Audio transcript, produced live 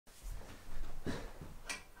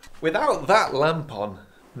Without that lamp on,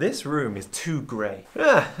 this room is too grey.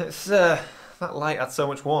 That light had so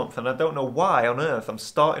much warmth, and I don't know why on earth I'm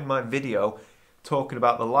starting my video talking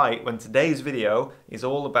about the light when today's video is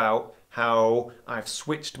all about how I've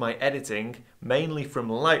switched my editing mainly from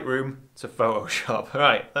Lightroom to Photoshop.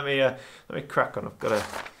 Right, let me crack on. I've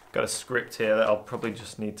got a script here that I'll probably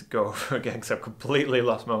just need to go over again because I've completely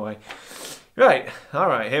lost my way. Right, all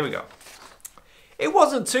right, here we go. It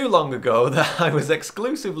wasn't too long ago that I was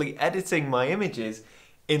exclusively editing my images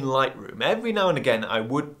in Lightroom. Every now and again I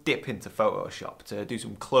would dip into Photoshop to do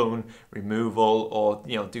some clone removal or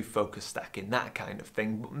do focus stacking, that kind of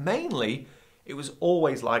thing. But mainly it was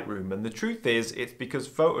always Lightroom, and the truth is it's because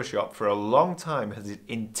Photoshop for a long time has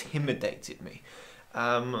intimidated me.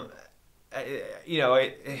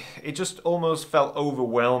 It just almost felt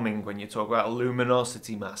overwhelming when you talk about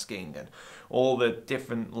luminosity masking and all the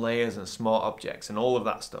different layers and smart objects and all of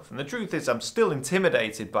that stuff. And the truth is I'm still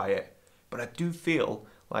intimidated by it, but I do feel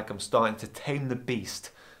like I'm starting to tame the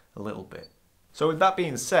beast a little bit. So with that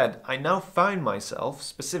being said, I now find myself,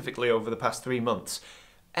 specifically over the past 3 months,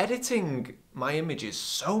 editing my images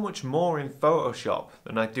so much more in Photoshop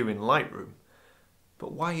than I do in Lightroom.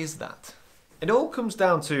 But why is that? It all comes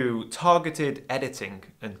down to targeted editing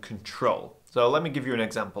and control. So let me give you an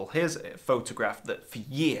example. Here's a photograph that for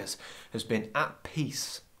years has been at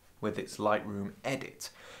peace with its Lightroom edit.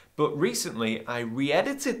 But recently I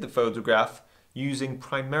re-edited the photograph using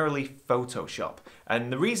primarily Photoshop.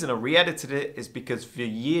 And the reason I re-edited it is because for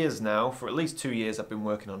years now, for at least 2 years, I've been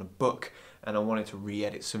working on a book and I wanted to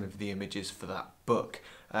re-edit some of the images for that book.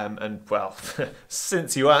 And well,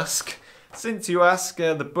 since you ask,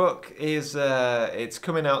 the book is it's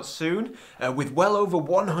coming out soon with well over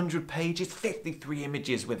 100 pages, 53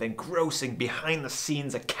 images with engrossing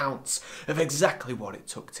behind-the-scenes accounts of exactly what it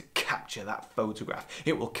took to capture that photograph.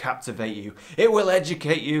 It will captivate you, it will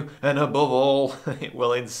educate you, and above all, it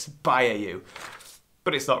will inspire you.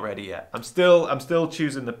 But it's not ready yet. I'm still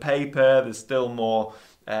choosing the paper. There's still more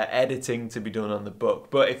editing to be done on the book.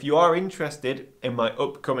 But if you are interested in my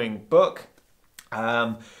upcoming book,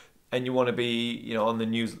 and you want to be, on the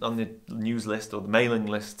news list or the mailing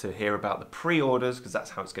list to hear about the pre-orders, because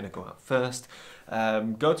that's how it's going to go out first,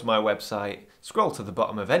 go to my website, scroll to the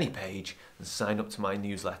bottom of any page, and sign up to my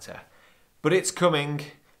newsletter. But it's coming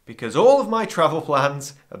because all of my travel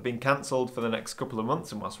plans have been cancelled for the next couple of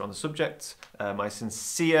months. And whilst we're on the subject, my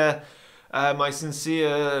sincere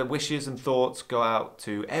wishes and thoughts go out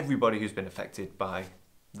to everybody who's been affected by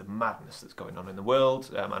the madness that's going on in the world.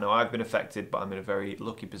 I know I've been affected, but I'm in a very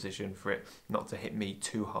lucky position for it not to hit me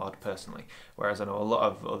too hard personally. Whereas I know a lot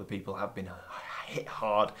of other people have been hit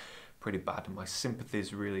hard pretty bad, and my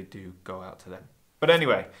sympathies really do go out to them. But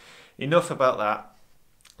anyway, enough about that.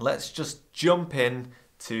 Let's just jump in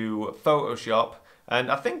to Photoshop. And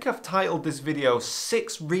I think I've titled this video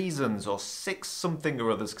 6 reasons or 6 something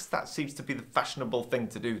or others, because that seems to be the fashionable thing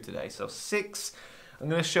to do today. So I'm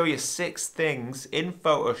going to show you 6 things in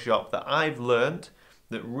Photoshop that I've learned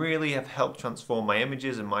that really have helped transform my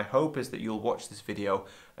images, and my hope is that you'll watch this video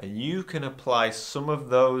and you can apply some of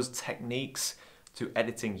those techniques to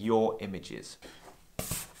editing your images.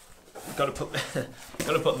 Got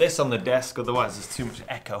to put this on the desk, otherwise there's too much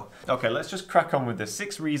echo. Okay, let's just crack on with the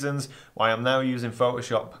 6 reasons why I'm now using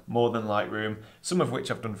Photoshop more than Lightroom, some of which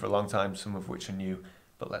I've done for a long time, some of which are new,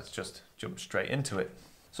 but let's just jump straight into it.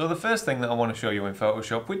 So the first thing that I want to show you in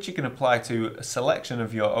Photoshop, which you can apply to a selection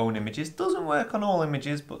of your own images, doesn't work on all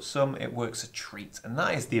images, but some it works a treat, and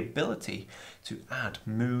that is the ability to add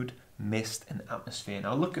mood, mist and atmosphere.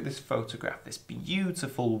 Now look at this photograph, this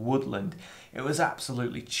beautiful woodland. It was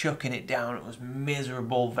absolutely chucking it down. It was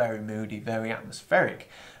miserable, very moody, very atmospheric.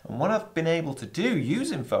 And what I've been able to do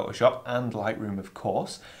using Photoshop and Lightroom of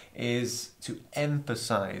course is to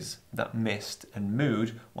emphasize that mist and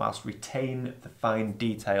mood whilst retain the fine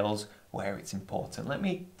details where it's important. Let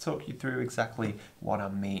me talk you through exactly what I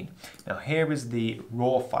mean. Now here is the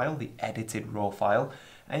raw file, the edited raw file,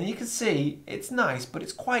 and you can see it's nice, but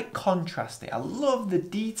it's quite contrasty. I love the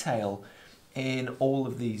detail in all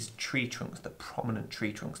of these tree trunks, the prominent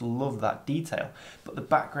tree trunks. Love that detail, but the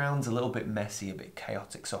background's a little bit messy, a bit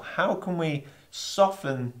chaotic. So how can we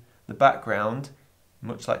soften the background,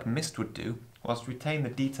 much like mist would do, whilst retain the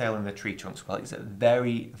detail in the tree trunks? Well, it's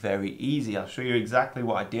very, very easy. I'll show you exactly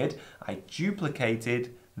what I did. I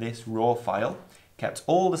duplicated this raw file, kept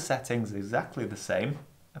all the settings exactly the same,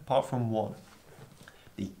 apart from one.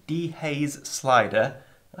 The dehaze slider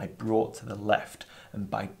I brought to the left, and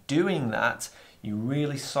by doing that you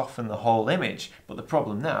really soften the whole image. But the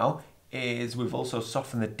problem now is we've also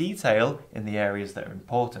softened the detail in the areas that are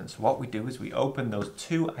important. So what we do is we open those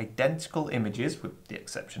two identical images, with the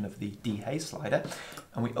exception of the 𝘠𝘰 slider,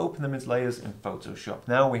 and we open them as layers in Photoshop.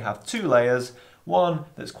 Now we have two layers, one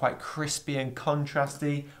that's quite crispy and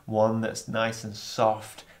contrasty, one that's nice and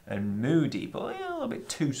soft and moody, but a little bit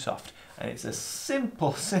too soft. And it's a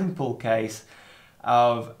simple case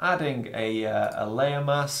of adding a layer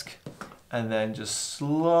mask and then just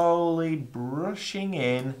slowly brushing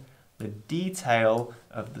in the detail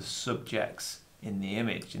of the subjects in the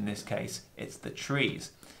image. In this case, it's the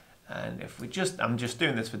trees. And if I'm just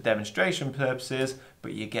doing this for demonstration purposes,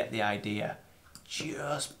 but you get the idea.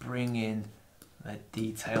 Just bring in the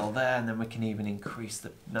detail there, and then we can even increase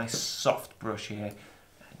the nice soft brush here,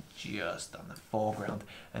 and just on the foreground.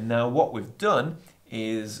 And now what we've done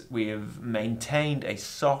is we have maintained a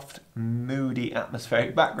soft, moody,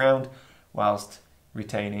 atmospheric background, whilst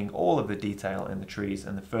retaining all of the detail in the trees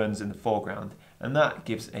and the ferns in the foreground, and that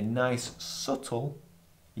gives a nice, subtle,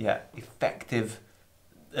 yet effective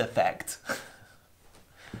effect.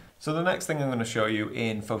 So the next thing I'm going to show you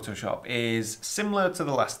in Photoshop is similar to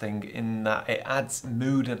the last thing in that it adds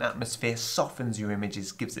mood and atmosphere, softens your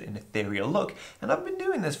images, gives it an ethereal look, and I've been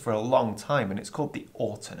doing this for a long time, and it's called the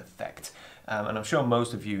Autumn effect. And I'm sure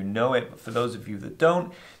most of you know it, but for those of you that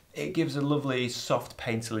don't, it gives a lovely soft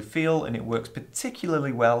painterly feel, and it works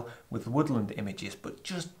particularly well with woodland images, but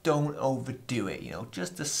just don't overdo it, you know,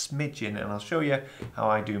 just a smidgen. And I'll show you how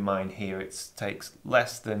I do mine here. It takes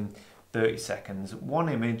less than 30 seconds, one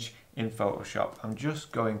image in Photoshop. I'm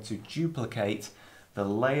just going to duplicate the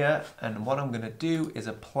layer, and what I'm going to do is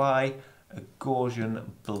apply a Gaussian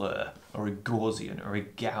blur, or a Gaussian, or a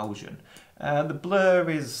Gaussian. The blur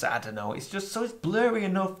is, I don't know, it's just so it's blurry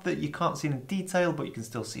enough that you can't see any detail, but you can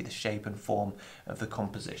still see the shape and form of the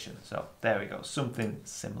composition. So there we go, something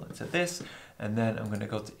similar to this. And then I'm going to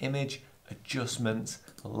go to Image, Adjustments,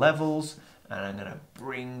 Levels, and I'm going to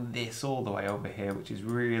bring this all the way over here, which is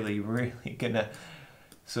really going to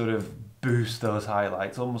sort of boost those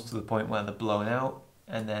highlights, almost to the point where they're blown out.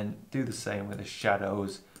 And then do the same with the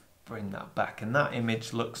shadows, bring that back. And that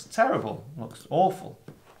image looks terrible, looks awful.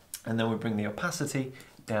 And then we bring the opacity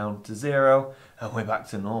down to 0, and we're back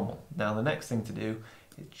to normal. Now the next thing to do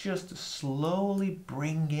is just to slowly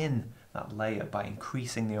bring in that layer by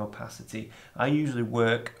increasing the opacity. I usually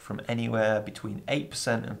work from anywhere between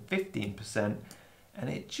 8% and 15%, and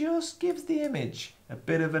it just gives the image a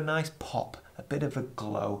bit of a nice pop, a bit of a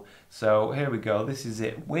glow. So here we go, this is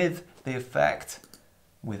it with the effect,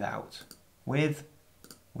 without, with,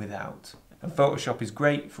 without. And Photoshop is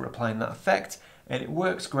great for applying that effect, and it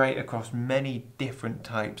works great across many different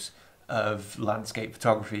types of landscape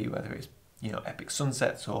photography, whether it's, you know, epic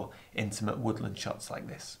sunsets or intimate woodland shots like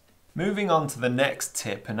this. Moving on to the next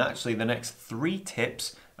tip, and actually the next 3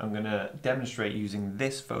 tips I'm going to demonstrate using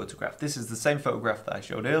this photograph. This is the same photograph that I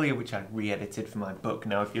showed earlier, which I re-edited for my book.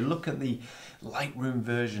 Now if you look at the Lightroom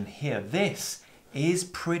version here, this is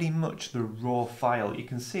pretty much the raw file. You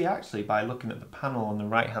can see actually by looking at the panel on the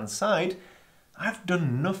right hand side, I've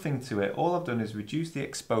done nothing to it. All I've done is reduce the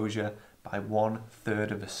exposure by 1/3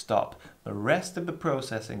 of a stop. The rest of the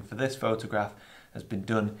processing for this photograph has been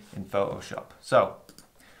done in Photoshop. So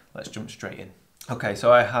let's jump straight in. Okay,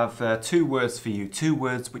 so I have 2 words for you, 2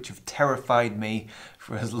 words which have terrified me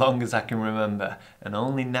for as long as I can remember, and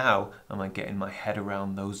only now am I getting my head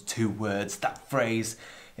around those 2 words, that phrase.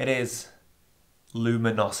 It is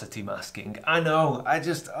luminosity masking. I know,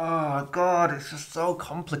 oh God, it's just so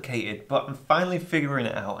complicated, but I'm finally figuring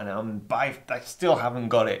it out, and I still haven't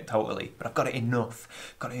got it totally, but I've got it enough.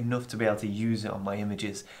 Got it enough to be able to use it on my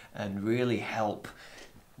images and really help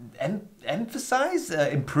emphasize,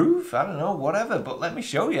 improve, I don't know, whatever, but let me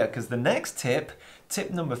show you, because the next tip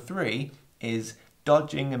number 3, is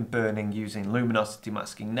dodging and burning using luminosity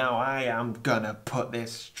masking. Now I am gonna put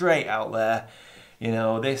this straight out there. You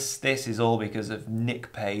know, this is all because of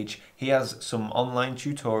Nick Page. He has some online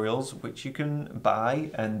tutorials which you can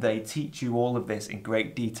buy, and they teach you all of this in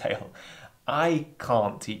great detail. I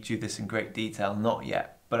can't teach you this in great detail, not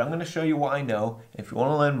yet, but I'm going to show you what I know. If you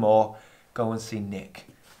want to learn more, go and see Nick.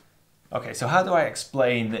 Okay, so how do I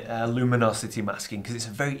explain luminosity masking? Because it's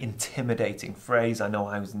a very intimidating phrase. I know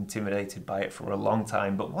I was intimidated by it for a long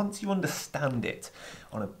time, but once you understand it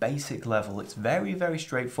on a basic level, it's very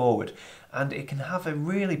straightforward, and it can have a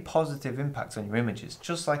really positive impact on your images,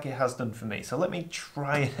 just like it has done for me. So let me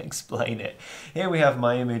try and explain it. Here we have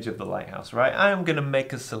my image of the lighthouse, right? I am going to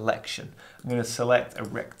make a selection. I'm going to select a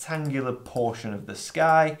rectangular portion of the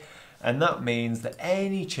sky, and that means that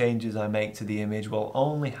any changes I make to the image will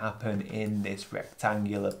only happen in this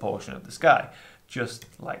rectangular portion of the sky, just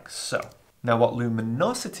like so. Now what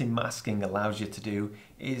luminosity masking allows you to do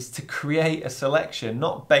is to create a selection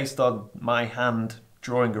not based on my hand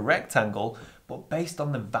drawing a rectangle, but based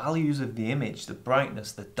on the values of the image, the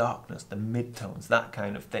brightness, the darkness, the midtones, that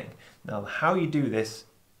kind of thing. Now how you do this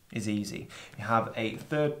is easy. You have a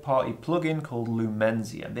third-party plugin called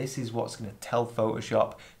Lumenzia. This is what's going to tell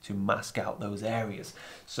Photoshop to mask out those areas.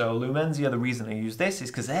 So Lumenzia, the reason I use this is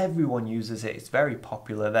because everyone uses it. It's very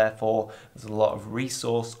popular, therefore there's a lot of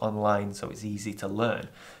resource online, so it's easy to learn.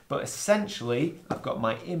 But essentially, I've got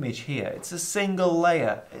my image here. It's a single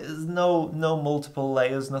layer. There's no multiple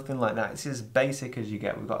layers, nothing like that. It's as basic as you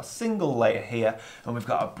get. We've got a single layer here, and we've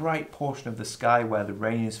got a bright portion of the sky where the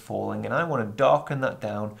rain is falling, and I want to darken that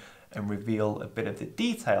down and reveal a bit of the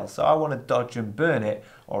detail. So I want to dodge and burn it,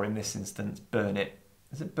 or in this instance, burn it.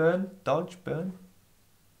 Is it burn? Dodge? Burn?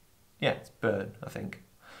 Yeah, it's burn, I think.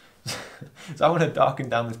 So I want to darken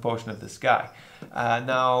down this portion of the sky.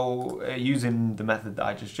 Now, using the method that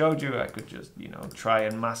I just showed you, I could just, try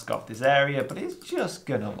and mask off this area, but it's just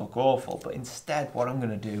going to look awful. But instead, what I'm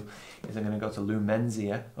going to do is I'm going to go to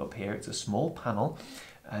Lumenzia up here. It's a small panel,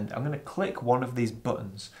 and I'm going to click one of these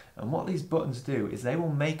buttons. And what these buttons do is they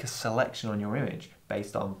will make a selection on your image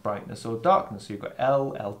based on brightness or darkness. So you've got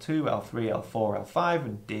L, L2, L3, L4, L5,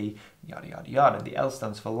 and D, yada, yada, yada. The L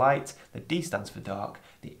stands for light, the D stands for dark,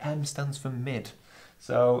 the M stands for mid.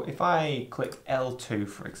 So if I click L2,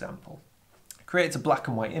 for example, it creates a black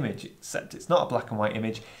and white image, except it's not a black and white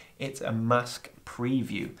image, it's a mask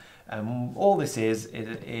preview. And all this is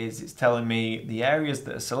it's telling me the areas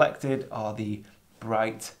that are selected are the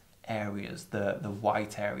bright areas, the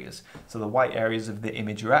white areas. So the white areas of the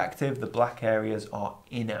image are active, the black areas are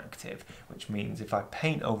inactive, which means if I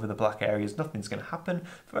paint over the black areas, nothing's going to happen.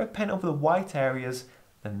 If I paint over the white areas,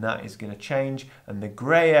 then that is going to change, and the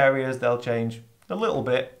grey areas, they'll change a little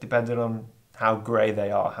bit depending on how grey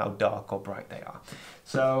they are, how dark or bright they are.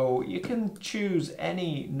 So you can choose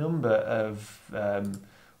any number of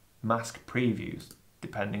mask previews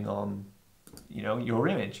depending on your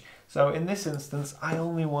image. So in this instance, I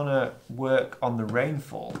only want to work on the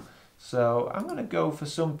rainfall. So I'm going to go for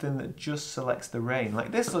something that just selects the rain.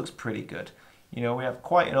 Like this looks pretty good. We have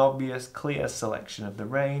quite an obvious, clear selection of the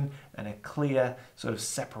rain and a clear sort of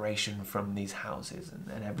separation from these houses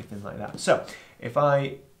and everything like that. So if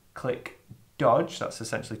I click dodge, that's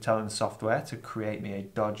essentially telling the software to create me a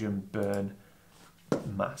dodge and burn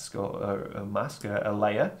mask or a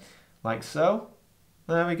layer, like so.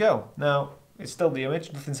 There we go. Now, it's still the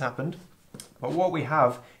image, nothing's happened. But what we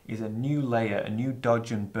have is a new layer, a new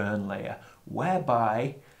dodge and burn layer,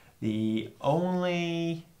 whereby the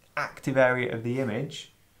only active area of the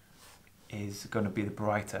image is going to be the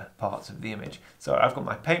brighter parts of the image. So I've got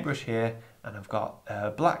my paintbrush here and I've got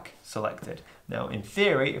black selected. Now in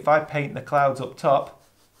theory, if I paint the clouds up top,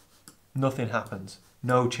 nothing happens,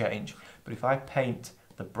 no change. But if I paint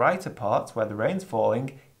the brighter parts where the rain's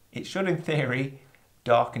falling, it should in theory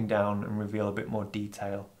darken down and reveal a bit more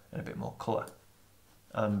detail and a bit more colour.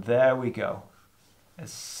 And there we go.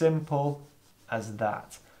 As simple as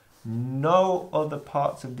that. No other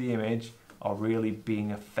parts of the image are really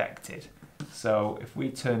being affected. So if we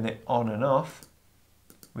turn it on and off,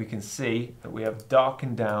 we can see that we have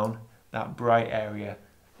darkened down that bright area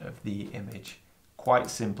of the image quite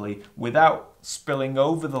simply without spilling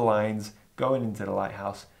over the lines, going into the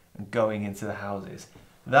lighthouse and going into the houses.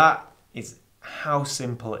 That is how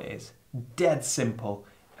simple it is. Dead simple.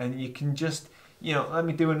 And you can just, let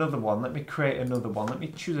me do another one. Let me create another one. Let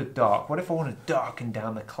me choose a dark. What if I want to darken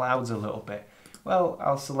down the clouds a little bit? Well,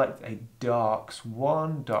 I'll select a darks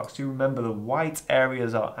 1, darks 2. Remember, the white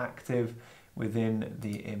areas are active within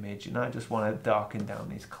the image, and I just want to darken down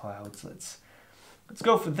these clouds. Let's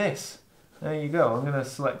go for this. There you go. I'm going to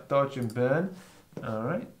select dodge and burn. All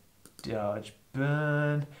right, dodge,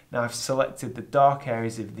 burn. Now I've selected the dark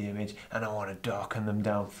areas of the image, and I want to darken them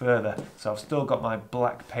down further. So I've still got my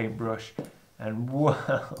black paintbrush, and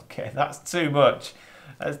wow, okay, that's too much.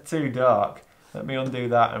 That's too dark. Let me undo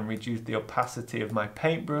that and reduce the opacity of my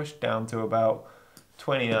paintbrush down to about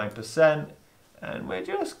 29%. And we're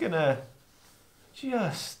just gonna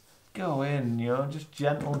go in, just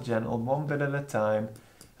gentle, one bit at a time.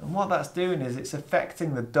 And what that's doing is it's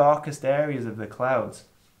affecting the darkest areas of the clouds.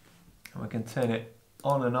 And we can turn it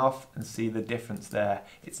on and off and see the difference there.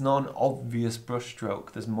 It's not an obvious brush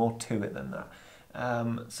stroke. There's more to it than that.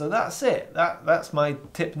 So that's it. That's my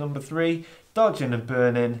tip number 3, dodging and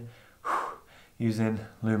burning using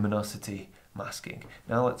luminosity masking.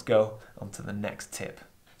 Now let's go on to the next tip.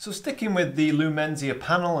 So sticking with the 𝘠𝘠𝘮𝑥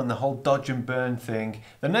panel and the whole dodge and burn thing,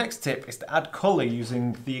 the next tip is to add colour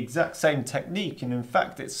using the exact same technique, and in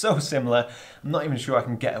fact it's so similar, I'm not even sure I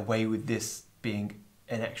can get away with this being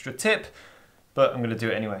an extra tip, but I'm going to do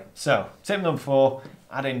it anyway. So tip number 4,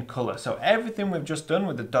 add in colour. So everything we've just done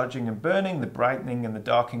with the dodging and burning, the brightening and the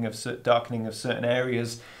darkening of certain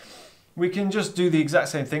areas, we can just do the exact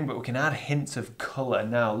same thing, but we can add hints of colour.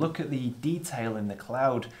 Now look at the detail in the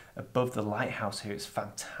cloud above the lighthouse here, it's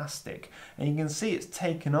fantastic. And you can see it's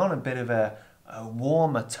taken on a bit of a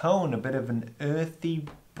warmer tone, a bit of an earthy,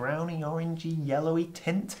 browny, orangey, yellowy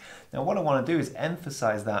tint. Now what I want to do is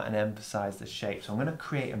emphasise that and emphasise the shape. So I'm going to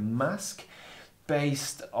create a mask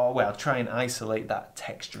based, or well, try and isolate that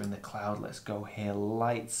texture in the cloud. Let's go here,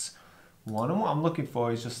 lights 1. And what I'm looking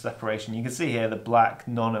for is just separation. You can see here the black,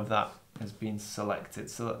 none of that has been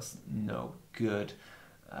selected, so that's no good.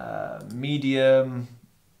 Medium,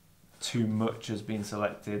 too much has been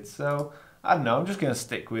selected, so I don't know, I'm just going to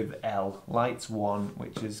stick with L, lights 1,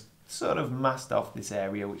 which is sort of masked off this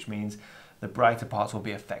area, which means the brighter parts will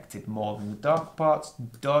be affected more than the dark parts.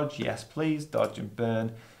 Dodge, yes please, dodge and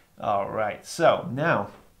burn. Alright, so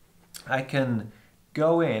now I can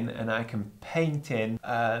go in and I can paint in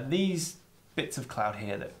these bits of cloud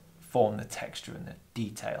here that form the texture and the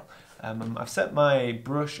detail. I've set my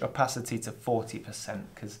brush opacity to 40%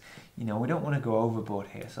 because, you know, we don't want to go overboard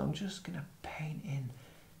here. So I'm just going to paint in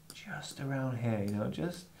just around here, you know,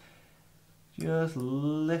 just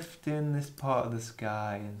lifting this part of the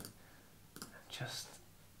sky and just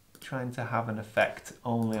trying to have an effect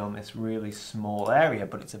only on this really small area,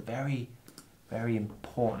 but it's a very, very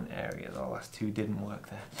important area. The last two didn't work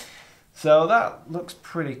there. So that looks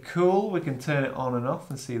pretty cool. We can turn it on and off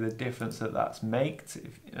and see the difference that it's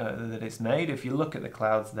made. If you look at the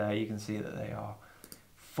clouds there, you can see that they are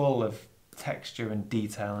full of texture and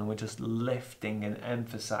detail, and we're just lifting and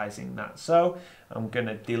emphasizing that. So I'm going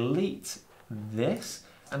to delete this,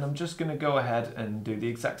 and I'm just going to go ahead and do the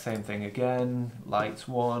exact same thing again. Lights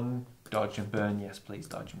 1, dodge and burn, yes please,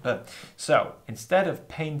 dodge and burn. So instead of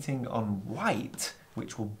painting on white,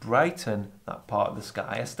 which will brighten that part of the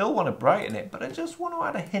sky, I still want to brighten it, but I just want to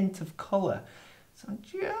add a hint of colour. So I'm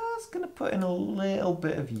just going to put in a little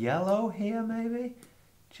bit of yellow here, maybe.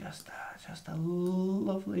 Just a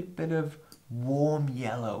lovely bit of warm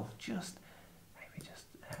yellow. There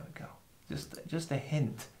we go. Just a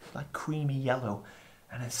hint, like creamy yellow.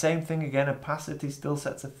 And the same thing again, opacity still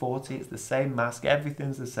set to 40. It's the same mask,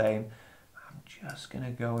 everything's the same. I'm just going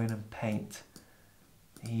to go in and paint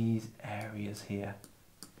these areas here.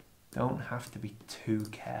 Don't have to be too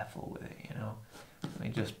careful with it, you know. Let me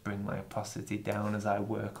just bring my opacity down as I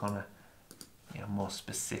work on more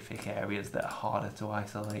specific areas that are harder to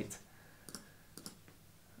isolate.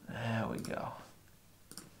 There we go.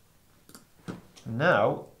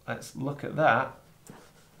 Now let's look at that.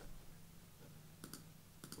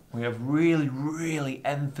 We have really, really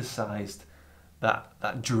emphasized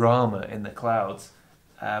that drama in the clouds.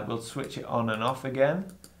 We'll switch it on and off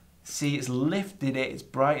again. See, it's lifted it, it's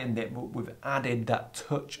brightened it, but we've added that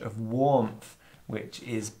touch of warmth which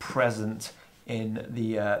is present in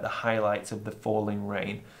the highlights of the falling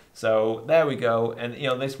rain. So there we go, and you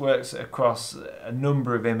know, this works across a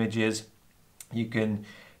number of images. You can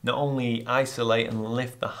not only isolate and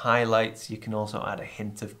lift the highlights, you can also add a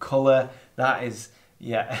hint of color. That is,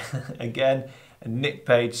 yeah, again, a Nick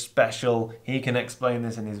Page special. He can explain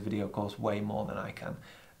this in his video course way more than I can.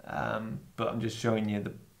 But I'm just showing you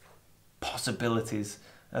the possibilities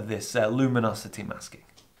of this luminosity masking.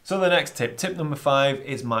 So the next tip, tip number 5,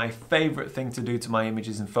 is my favorite thing to do to my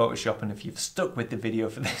images in Photoshop, and if you've stuck with the video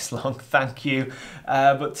for this long, thank you.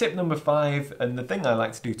 But tip number 5, and the thing I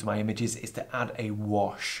like to do to my images, is to add a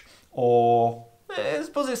wash, or I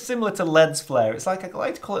suppose it's similar to lens flare. It's like, I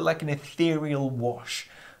like to call it like an ethereal wash.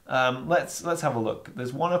 Let's have a look.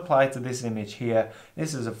 There's one applied to this image here.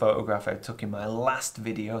 This is a photograph I took in my last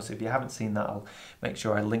video, so if you haven't seen that, I'll make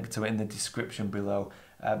sure I link to it in the description below.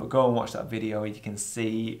 But go and watch that video, you can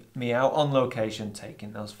see me out on location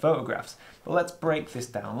taking those photographs. But let's break this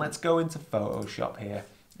down. Let's go into Photoshop here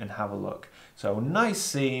and have a look. So nice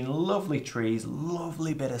scene, lovely trees,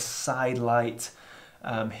 lovely bit of side light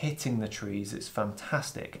hitting the trees. It's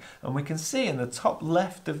fantastic. And we can see in the top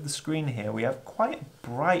left of the screen here, we have quite a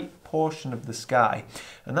bright portion of the sky.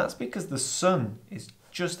 And that's because the sun is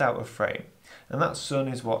just out of frame. And that sun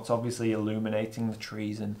is what's obviously illuminating the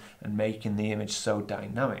trees and making the image so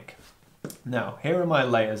dynamic. Now, here are my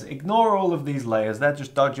layers. Ignore all of these layers. They're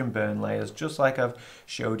just dodge and burn layers, just like I've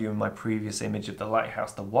showed you in my previous image of the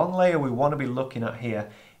lighthouse. The one layer we want to be looking at here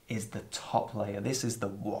is the top layer. This is the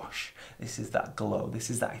wash. This is that glow. This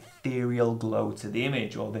is that ethereal glow to the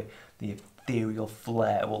image, or the ethereal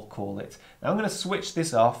flare, we'll call it. Now I'm going to switch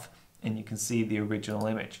this off and you can see the original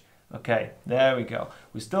image. Okay, there we go.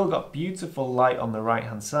 We've still got beautiful light on the right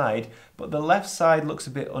hand side, but the left side looks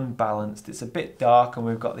a bit unbalanced. It's a bit dark and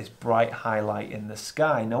we've got this bright highlight in the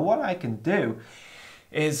sky. Now what I can do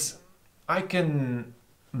is I can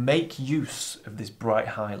make use of this bright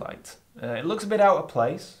highlight. It looks a bit out of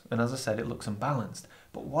place, and as I said, it looks unbalanced.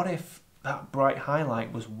 But what if that bright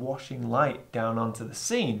highlight was washing light down onto the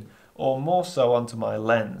scene, or more so onto my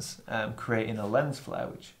lens, creating a lens flare,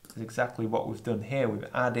 which is exactly what we've done here. We've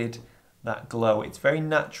added that glow. It's very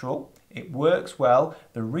natural. It works well.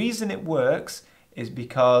 The reason it works is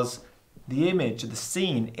because the image, the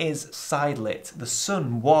scene is side lit. The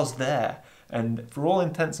sun was there, and for all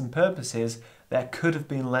intents and purposes, there could have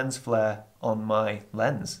been lens flare on my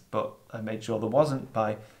lens, but I made sure there wasn't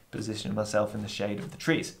by positioning myself in the shade of the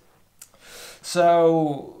trees.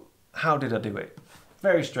 So how did I do it?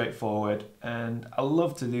 Very straightforward, and I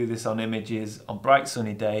love to do this on images on bright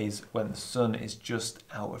sunny days when the sun is just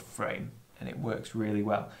out of frame, and it works really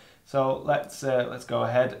well. So let's go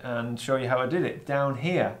ahead and show you how I did it. Down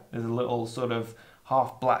here there's a little sort of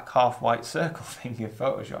half black half white circle thing in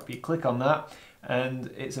Photoshop. You click on that and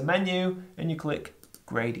it's a menu and you click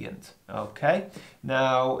gradient. Okay,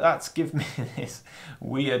 now that's given me this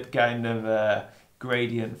weird kind of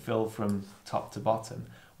gradient fill from top to bottom.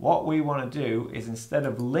 What we want to do is, instead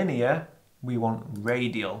of linear, we want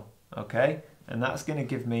radial. Okay, and that's going to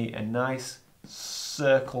give me a nice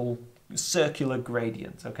circular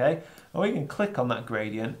gradient. Okay, and we can click on that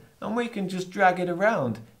gradient and we can just drag it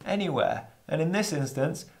around anywhere. And in this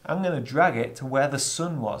instance, I'm going to drag it to where the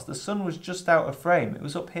sun was. The sun was just out of frame. It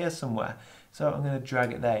was up here somewhere. So I'm going to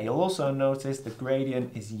drag it there. You'll also notice the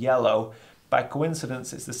gradient is yellow. By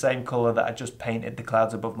coincidence, it's the same color that I just painted the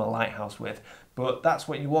clouds above my lighthouse with. But that's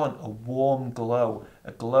what you want, a warm glow.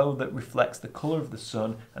 A glow that reflects the color of the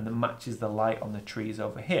sun and that matches the light on the trees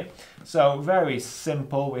over here. So very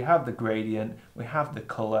simple. We have the gradient, we have the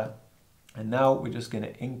color, and now we're just going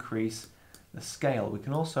to increase the scale. We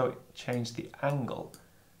can also change the angle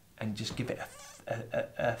and just give it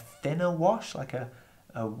a thinner wash, like a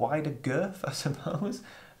wider girth, I suppose.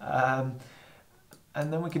 And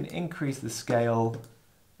then we can increase the scale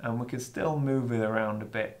and we can still move it around a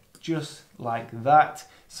bit, just like that.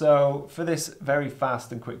 So for this very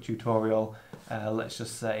fast and quick tutorial, let's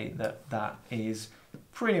just say that that is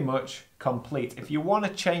pretty much complete. If you want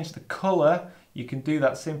to change the color, you can do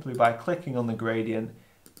that simply by clicking on the gradient,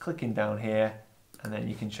 clicking down here, and then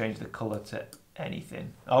you can change the color to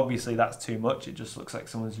anything. Obviously that's too much, it just looks like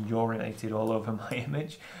someone's urinated all over my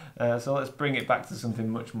image. So let's bring it back to something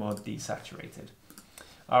much more desaturated.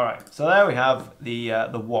 Alright, so there we have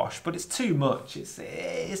the wash, but it's too much,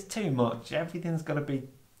 it's too much. Everything's got to be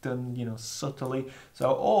done, you know, subtly.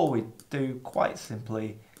 So all we do quite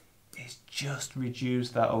simply is just reduce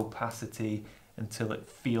that opacity until it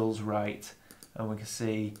feels right, and we can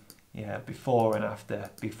see, yeah, before and after,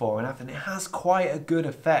 and it has quite a good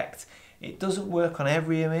effect. It doesn't work on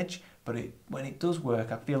every image, but when it does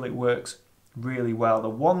work, I feel it works really well. The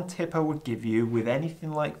one tip I would give you with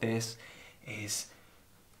anything like this is,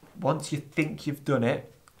 once you think you've done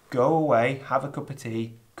it, go away, have a cup of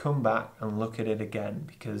tea, come back and look at it again,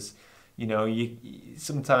 because you know,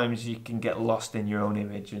 sometimes you can get lost in your own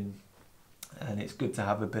image, and it's good to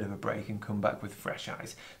have a bit of a break and come back with fresh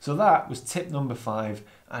eyes. So that was tip number 5,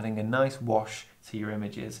 adding a nice wash to your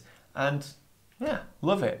images, and yeah,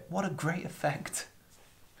 love it. What a great effect.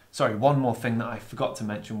 Sorry, one more thing that I forgot to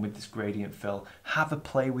mention with this gradient fill. Have a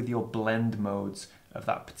play with your blend modes of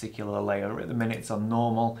that particular layer. At the minute it's on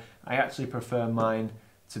normal. I actually prefer mine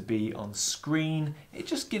to be on screen. It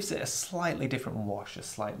just gives it a slightly different wash, a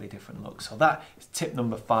slightly different look. So that is tip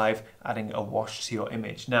number 5, adding a wash to your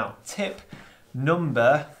image. Now, tip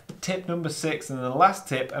number 6, and the last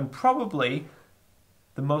tip, and probably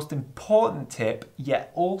the most important tip,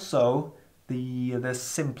 yet also the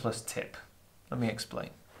simplest tip. Let me explain.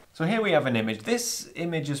 So here we have an image. This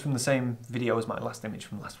image is from the same video as my last image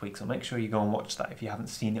from last week, so make sure you go and watch that if you haven't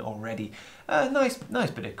seen it already. Nice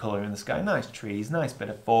bit of colour in the sky, nice trees, nice bit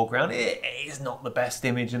of foreground. It is not the best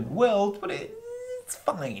image in the world, but it's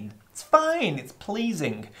fine. It's fine, it's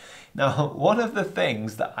pleasing. Now, one of the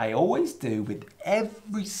things that I always do with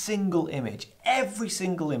every single image,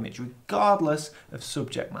 regardless of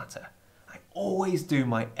subject matter, I always do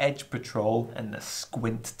my edge patrol and the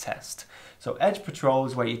squint test. So edge patrol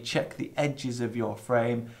is where you check the edges of your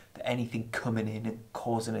frame, that anything coming in and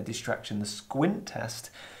causing a distraction. The squint test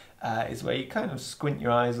is where you kind of squint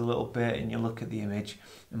your eyes a little bit and you look at the image,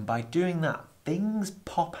 and by doing that, things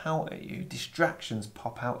pop out at you, distractions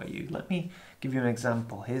pop out at you. Let me give you an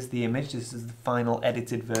example. Here's the image, this is the final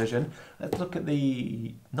edited version. Let's look at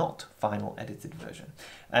the not final edited version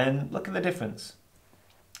and look at the difference.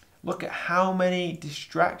 Look at how many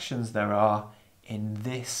distractions there are in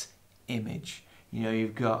this image. You know,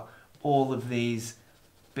 you've got all of these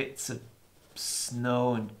bits of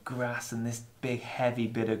snow and grass and this big heavy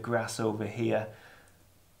bit of grass over here.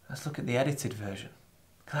 Let's look at the edited version.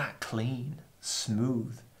 Look at that, clean,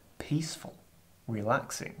 smooth, peaceful,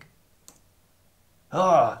 relaxing.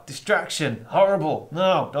 Ah, oh, distraction, horrible,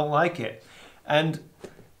 no, don't like it. And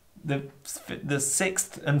the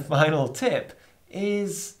sixth and final tip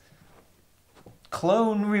is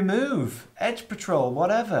clone, remove, edge patrol,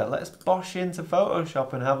 whatever. Let's bosh into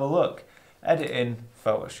Photoshop and have a look. Edit in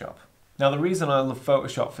Photoshop. Now the reason I love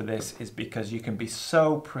Photoshop for this is because you can be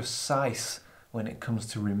so precise when it comes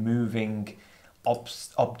to removing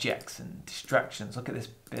objects and distractions. Look at this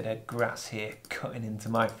bit of grass here cutting into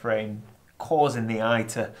my frame, causing the eye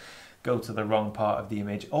to go to the wrong part of the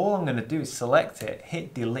image. All I'm going to do is select it,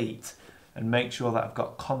 hit delete, and make sure that I've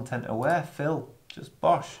got content aware fill. Just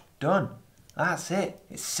bosh, done. That's it.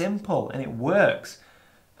 It's simple and it works.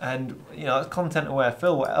 And you know, content aware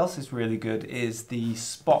fill. What else is really good is the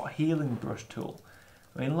spot healing brush tool.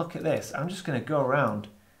 I mean, look at this. I'm just going to go around.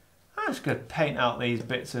 I'm just going to paint out these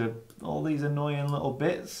bits of all these annoying little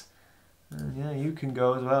bits. And yeah, you can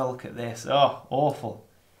go as well. Look at this. Oh, awful.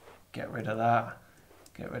 Get rid of that.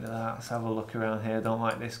 Get rid of that. Let's have a look around here. Don't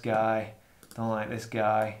like this guy. Don't like this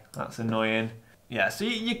guy. That's annoying. Yeah, so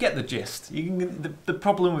you get the gist. The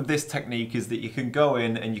problem with this technique is that you can go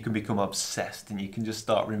in and you can become obsessed and you can just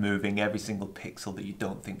start removing every single pixel that you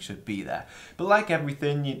don't think should be there. But like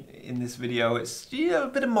everything in this video, it's, you know, a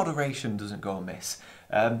bit of moderation doesn't go amiss.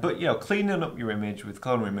 But you know, cleaning up your image with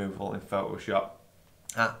clone removal in Photoshop,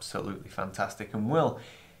 absolutely fantastic and will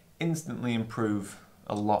instantly improve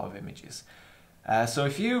a lot of images. So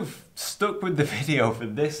if you've stuck with the video for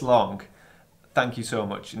this long, thank you so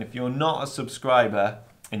much. And if you're not a subscriber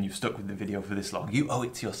and you've stuck with the video for this long, you owe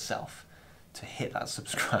it to yourself to hit that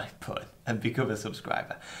subscribe button and become a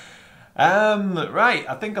subscriber. Right,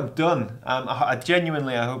 I think I'm done. I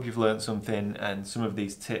genuinely, I hope you've learned something, and some of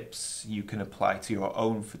these tips you can apply to your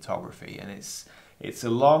own photography. And it's a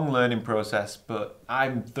long learning process, but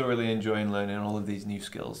I'm thoroughly enjoying learning all of these new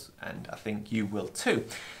skills, and I think you will too.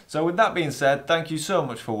 So with that being said, thank you so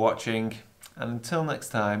much for watching, and until next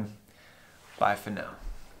time, bye for now.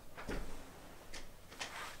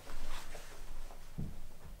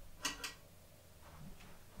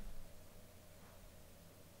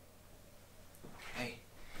 Hey.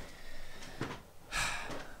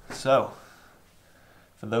 So,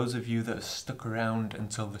 for those of you that have stuck around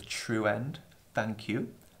until the true end, thank you.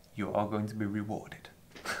 You are going to be rewarded.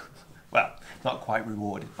 Well, not quite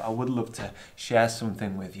rewarded, but I would love to share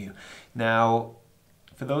something with you. Now,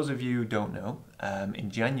 for those of you who don't know,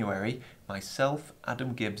 in January, myself,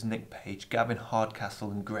 Adam Gibbs, Nick Page, Gavin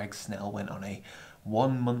Hardcastle and Greg Snell went on a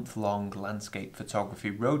 1-month-long landscape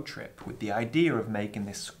photography road trip with the idea of making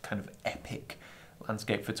this kind of epic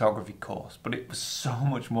landscape photography course. But it was so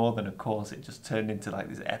much more than a course. It just turned into like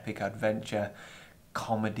this epic adventure,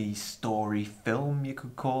 comedy, story, film, you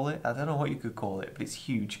could call it. I don't know what you could call it, but it's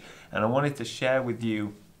huge. And I wanted to share with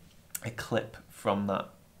you a clip from that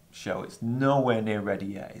show. It's nowhere near ready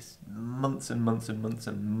yet. It's months and months and months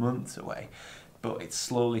and months away, but it's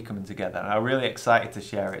slowly coming together, and I'm really excited to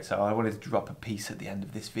share it. So I wanted to drop a piece at the end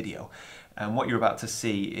of this video, and what you're about to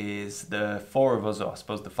see is the 4 of us, or I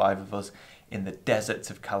suppose the 5 of us, in the deserts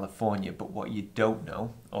of California. But what you don't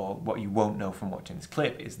know, or what you won't know from watching this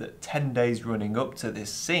clip, is that 10 days running up to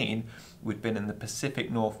this scene, we'd been in the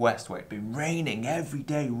Pacific Northwest, where it'd been raining every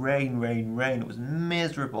day, rain, rain, rain. It was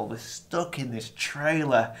miserable. We're stuck in this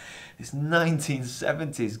trailer, this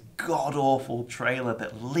 1970s god-awful trailer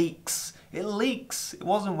that leaks. It leaks. It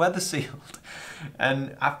wasn't weather sealed.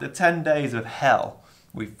 And after 10 days of hell,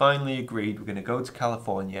 we finally agreed we're going to go to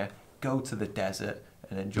California, go to the desert,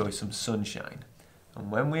 and enjoy some sunshine.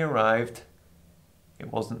 And when we arrived,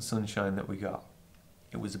 it wasn't sunshine that we got.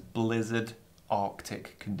 It was blizzard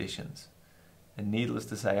Arctic conditions. And needless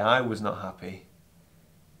to say, I was not happy,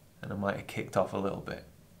 and I might have kicked off a little bit.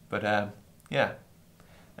 But yeah,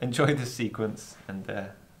 enjoy this sequence, and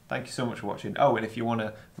thank you so much for watching. Oh, and if you want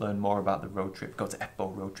to learn more about the road trip, go to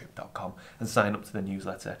fboroadtrip.com and sign up to the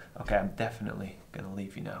newsletter. Okay, I'm definitely going to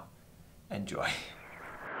leave you now. Enjoy.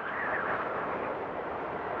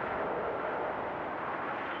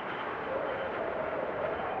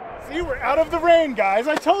 See, we're out of the rain, guys.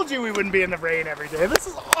 I told you we wouldn't be in the rain every day. This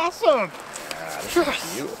is awesome. This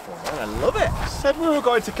is beautiful, man. I love it. I said we were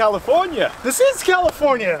going to California. This is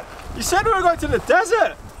California. You said we were going to the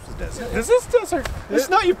desert. This is desert. It's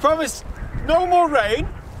not, you promised no more rain,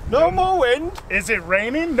 no more wind. Is it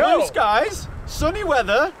raining? No. Blue skies, sunny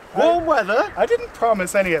weather, warm weather. I didn't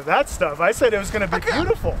promise any of that stuff. I said it was going to be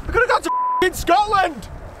beautiful. We could have gone to in Scotland.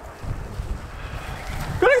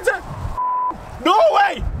 Could have gone to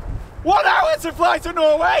Norway. 1 hour to fly to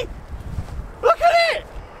Norway. Look at it.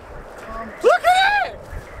 Look at it.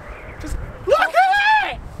 Just look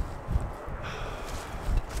at it.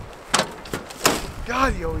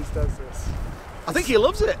 God, he always does this. I think he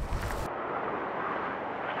loves it.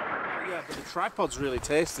 Yeah, but the tripod's really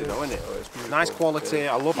tasty though, isn't it? Oh, it's nice quality.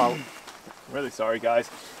 I love how... I'm really sorry, guys.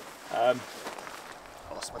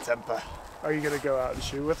 Lost my temper. Are you going to go out and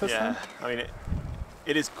shoot with us then? I mean,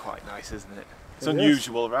 it is quite nice, isn't it? It's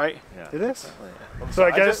unusual, right? Yeah. It is? Yeah. So I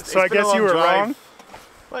guess you were wrong?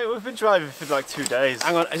 Wait, we've been driving for like 2 days.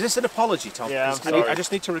 Hang on, is this an apology, Tom? Yeah, I'm sorry. I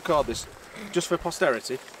just need to record this, just for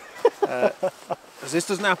posterity. As this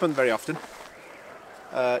doesn't happen very often.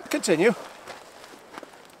 Continue.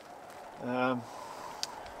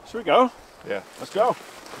 Should we go? Yeah. Let's go.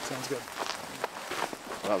 Sounds good.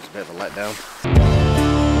 Well, that was a bit of a letdown.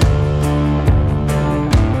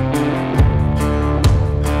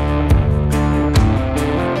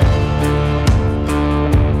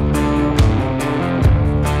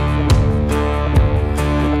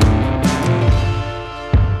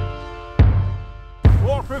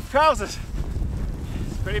 Waterproof trousers.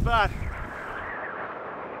 It's pretty bad.